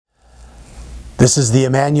This is the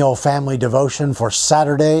Immanuel Family Devotion for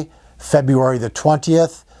Saturday, February the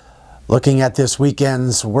 20th. Looking at this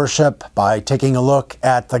weekend's worship by taking a look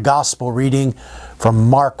at the Gospel reading from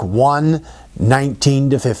Mark 1, 19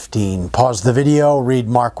 to 15. Pause the video, read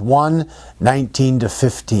Mark 1, 19 to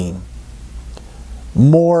 15.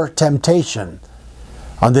 More temptation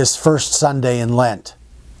on this first Sunday in Lent.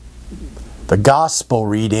 The Gospel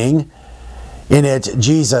reading, in it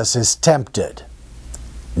Jesus is tempted.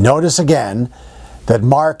 Notice again that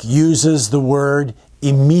Mark uses the word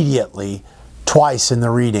immediately twice in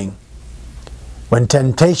the reading. When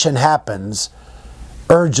temptation happens,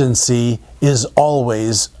 urgency is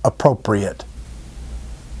always appropriate.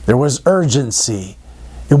 There was urgency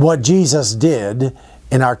in what Jesus did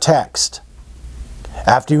in our text.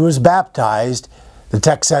 After he was baptized, the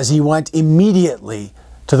text says he went immediately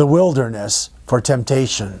to the wilderness for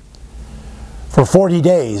temptation. For 40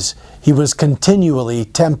 days, he was continually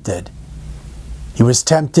tempted. He was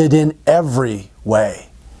tempted in every way.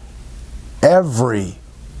 Every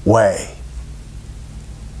way.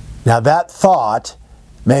 Now that thought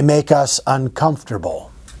may make us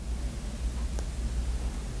uncomfortable.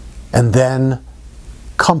 And then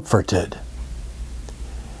comforted.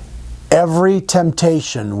 Every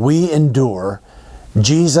temptation we endure,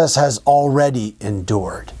 Jesus has already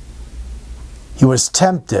endured. He was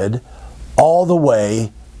tempted all the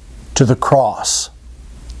way to the cross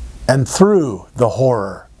and through the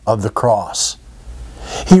horror of the cross.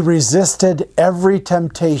 He resisted every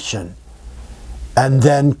temptation and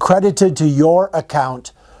then credited to your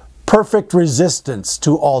account perfect resistance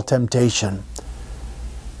to all temptation.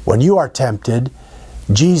 When you are tempted,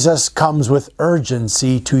 Jesus comes with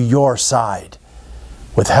urgency to your side,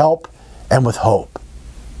 with help and with hope.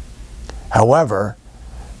 However,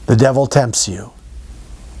 the devil tempts you,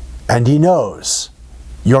 and he knows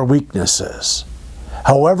your weaknesses.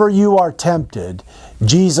 However you are tempted,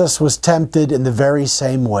 Jesus was tempted in the very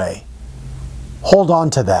same way. Hold on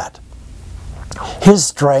to that. His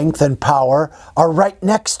strength and power are right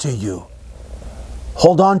next to you.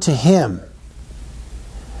 Hold on to him.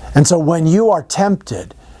 And so when you are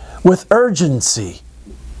tempted with urgency,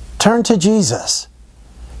 turn to Jesus.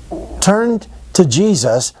 Turn to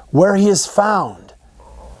Jesus where he is found.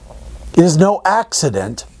 It is no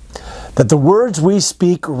accident that the words we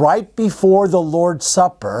speak right before the Lord's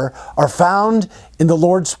Supper are found in the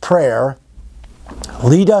Lord's Prayer,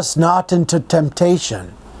 "Lead us not into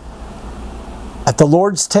temptation." At the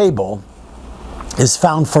Lord's table is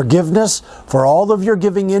found forgiveness for all of your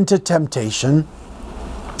giving into temptation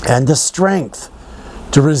and the strength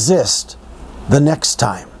to resist the next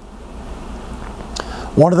time.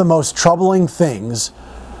 One of the most troubling things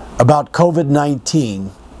about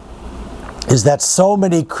COVID-19 is that so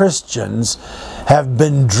many Christians have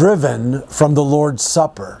been driven from the Lord's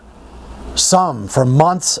Supper, some for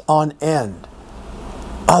months on end,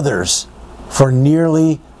 others for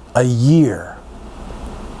nearly a year.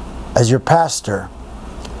 As your pastor,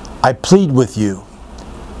 I plead with you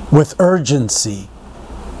with urgency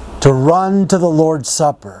to run to the Lord's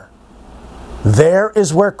Supper. There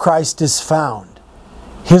is where Christ is found.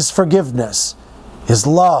 His forgiveness, his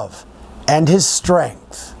love, and his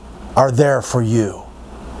strength are there for you.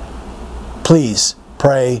 Please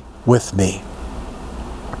pray with me.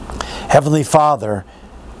 Heavenly Father,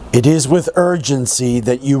 it is with urgency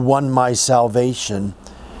that you won my salvation.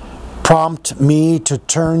 Prompt me to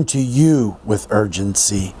turn to you with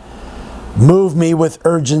urgency. Move me with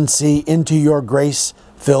urgency into your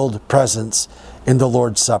grace-filled presence in the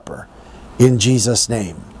Lord's Supper. In Jesus'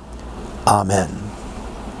 name, amen.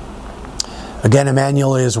 Again,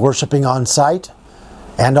 Immanuel is worshiping on site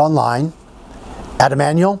and online. At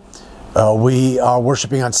Immanuel, we are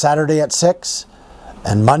worshiping on Saturday at 6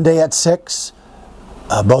 and Monday at 6.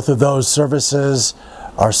 Both of those services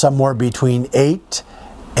are somewhere between 8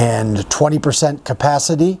 and 20%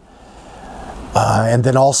 capacity. And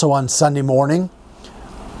then also on Sunday morning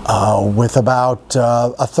with about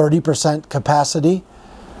a 30% capacity.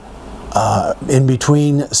 In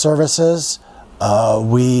between services,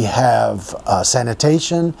 we have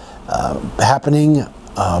sanitation happening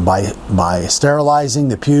by sterilizing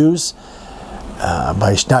the pews,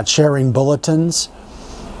 by not sharing bulletins.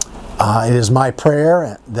 It is my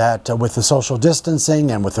prayer that with the social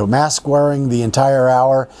distancing and with the mask wearing the entire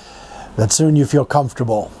hour, that soon you feel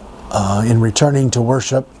comfortable in returning to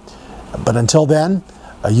worship. But until then,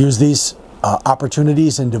 use these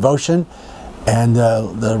opportunities in devotion and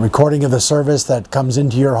the recording of the service that comes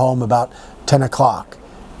into your home about 10 o'clock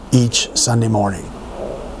each Sunday morning.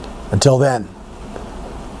 Until then,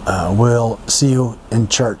 we'll see you in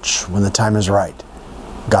church when the time is right.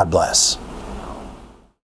 God bless.